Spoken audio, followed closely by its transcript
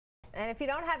if you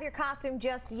don't have your costume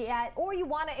just yet, or you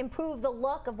want to improve the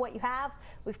look of what you have,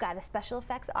 we've got a special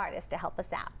effects artist to help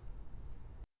us out.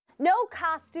 No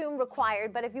costume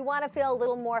required, but if you want to feel a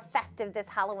little more festive this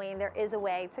Halloween, there is a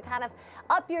way to kind of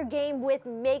up your game with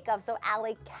makeup. So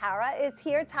Ali Cara is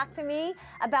here. Talk to me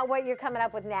about what you're coming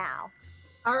up with now.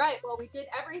 All right, well, we did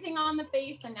everything on the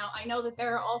face, and now I know that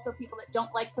there are also people that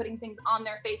don't like putting things on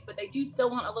their face, but they do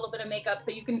still want a little bit of makeup, so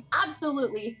you can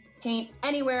absolutely paint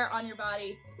anywhere on your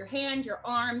body, your hand, your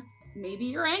arm, maybe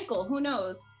your ankle, who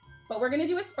knows. But we're gonna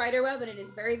do a spider web, and it is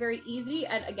very, very easy,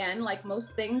 and again, like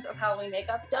most things of Halloween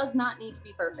makeup, does not need to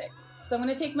be perfect. So I'm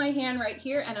gonna take my hand right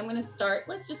here, and I'm gonna start,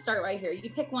 let's just start right here. You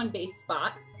pick one base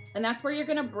spot, and that's where you're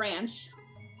gonna branch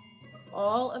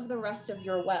all of the rest of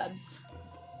your webs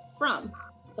from.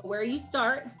 So where you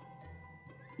start,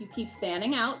 you keep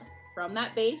fanning out from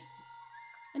that base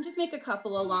and just make a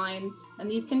couple of lines.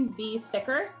 And these can be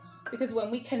thicker because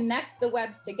when we connect the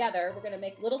webs together, we're gonna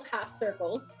make little half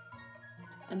circles.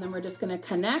 And then we're just gonna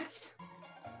connect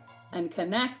and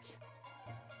connect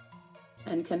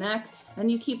and connect.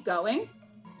 And you keep going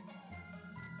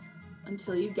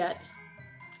until you get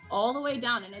all the way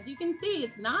down. And as you can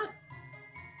see,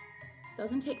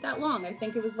 doesn't take that long. I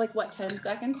think it was like, what, 10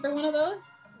 seconds for one of those?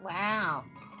 Wow.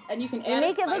 And you can You add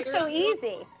make it look so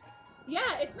easy.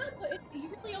 Yeah, it's not,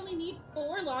 you really only need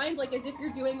 4 lines, like as if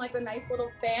you're doing like a nice little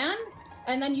fan.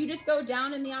 And then you just go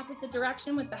down in the opposite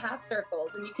direction with the half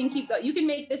circles, and you can keep going. You can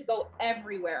make this go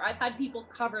everywhere. I've had people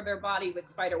cover their body with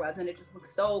spider webs and it just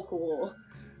looks so cool.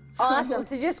 Awesome.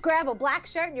 So just grab a black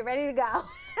shirt and you're ready to go.